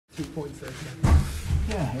2 points there.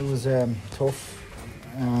 Yeah, it was tough.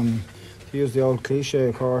 To use the old cliche,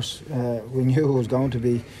 of course, we knew it was going to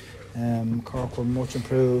be. Cork were much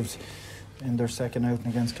improved in their second outing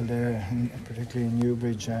against Kildare, and particularly in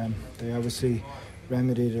Newbridge. They obviously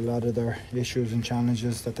remedied a lot of their issues and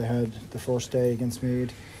challenges that they had the first day against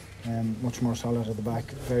Meath. Much more solid at the back,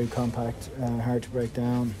 very compact, hard to break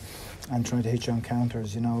down, and trying to hit you on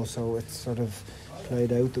counters, so it's sort of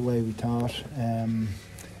played out the way we thought.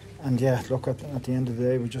 And yeah, look, at the end of the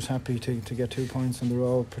day, we're just happy to get 2 points in the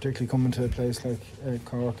row, particularly coming to a place like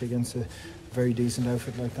Cork against a very decent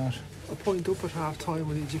outfit like that. A point up at half time.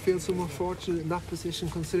 Did you feel somewhat fortunate in that position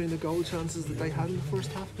considering the goal chances that they had in the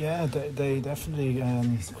first half? Yeah, they definitely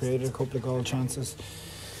created a couple of goal chances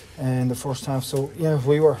in the first half, so yeah,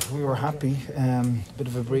 we were happy. Bit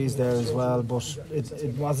of a breeze there as well, but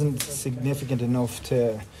it wasn't significant enough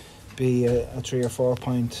to be a 3 or 4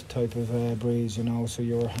 point type of breeze, so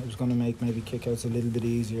it was going to make maybe kickouts a little bit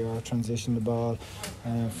easier, or transition the ball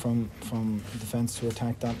from defence to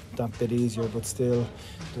attack that bit easier, but still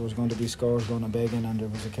there was going to be scores going a begging, and there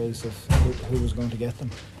was a case of who was going to get them.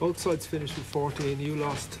 Both sides finished with 14. You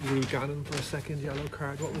lost Lou Gannon for a second yellow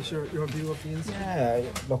card. What was your view of the incident? Yeah,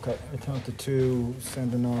 look, I thought the two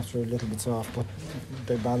centre-offs were a little bit soft, but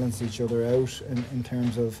they balanced each other out in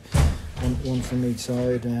terms of one from each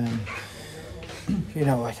side.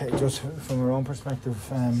 Just from our own perspective,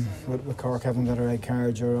 with Cork having got a red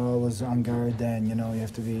card, you're always on guard then, you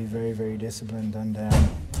have to be very, very disciplined, and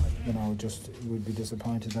we'd be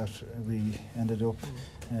disappointed that we ended up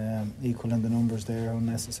equaling the numbers there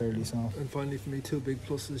unnecessarily so. And finally for me, 2 big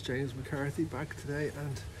pluses: James McCarthy back today,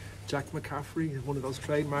 and Jack McCaffrey, one of those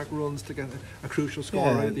trademark runs to get a crucial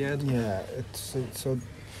score right at the end. Yeah, so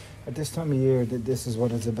at this time of year, this is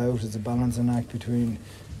what it's about. It's a balancing act between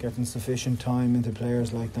getting sufficient time into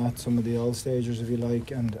players like that, some of the old stagers if you like,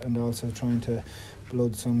 and also trying to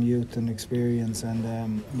blood some youth and experience,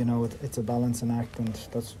 and it's a balancing act, and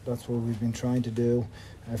that's what we've been trying to do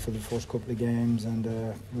for the first couple of games, and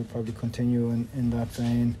we'll probably continue in that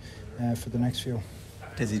vein for the next few.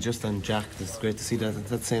 Dessie, just on Jack, it's great to see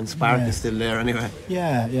that same spark is still there anyway.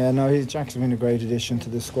 No, Jack's been a great addition to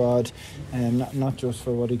the squad, and not just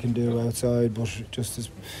for what he can do outside, but just his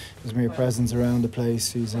mere presence around the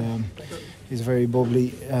place. He's a very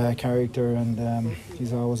bubbly character, and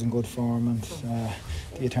he's always in good form, and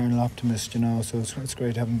the eternal optimist, so it's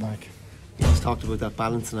great to have him back. You just talked about that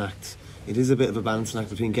balancing act. It is a bit of a balancing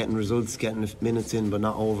act between getting results, getting minutes in, but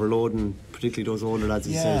not overloading, particularly those older lads,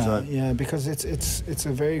 as you say as well. Yeah, because it's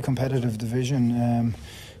a very competitive division.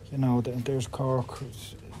 There's Cork,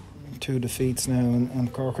 2 defeats now,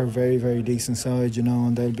 and Cork are a very, very decent side,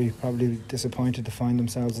 and they'll be probably disappointed to find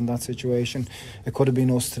themselves in that situation. It could have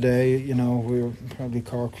been us today,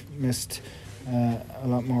 Cork missed a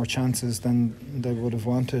lot more chances than they would have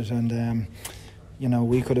wanted, and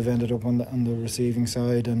we could have ended up on the receiving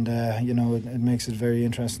side, and it makes it very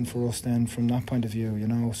interesting for us then from that point of view.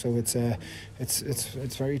 So it's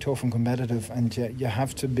very tough and competitive, and you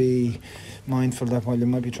have to be mindful that while you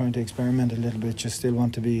might be trying to experiment a little bit, you still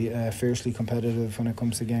want to be fiercely competitive when it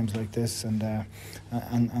comes to games like this, and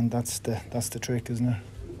that's the trick, isn't it?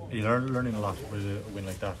 You're learning a lot with a win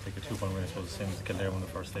like that, like a 2-point win, I suppose, the same as the Kildare won the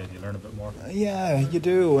first day. You learn a bit more. Yeah, you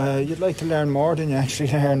do. You'd like to learn more than you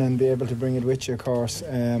actually learn, and be able to bring it with you, of course.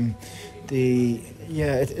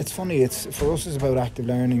 It's funny. For us, it's about active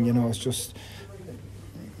learning. It's just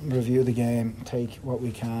review the game, take what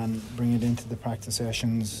we can, bring it into the practice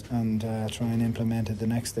sessions, and try and implement it the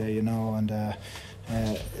next day.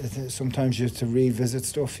 Sometimes you have to revisit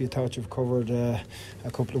stuff you thought you've covered a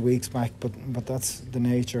couple of weeks back, but that's the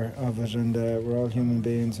nature of it, and we're all human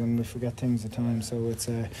beings and we forget things at times, so it's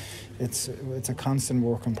a constant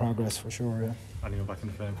work in progress for sure. Yeah. And you go back in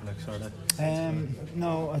the frame for next Saturday?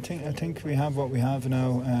 No, I think we have what we have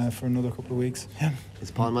now for another couple of weeks. Yeah. Is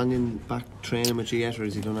Paul Mannion back training with you yet, or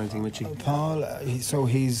has he done anything with you? Paul,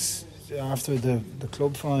 he's after the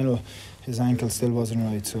club final, his ankle still wasn't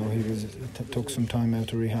right, so he took some time out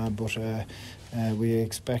to rehab, but we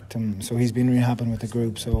expect him, so he's been rehabbing with the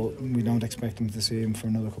group, so we don't expect him to see him for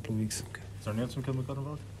another couple of weeks. Okay. Is there anyone else from Kilmacud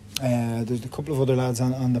involved? There's a couple of other lads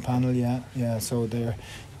on the panel, yeah. So they're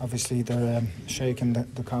shaking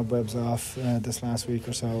the cobwebs off this last week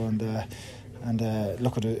or so, and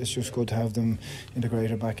look at it. It's just good to have them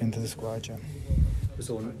integrated back into the squad. Yeah. Was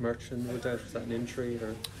Owen Merchant went out? Was that an injury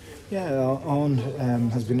or? Yeah, Owen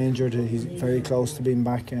has been injured. He's very close to being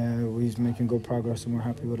back. He's making good progress, and we're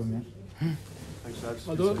happy with him. Yeah.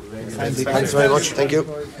 Well done. Thanks very much. Thank you.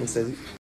 Thanks, Dessie.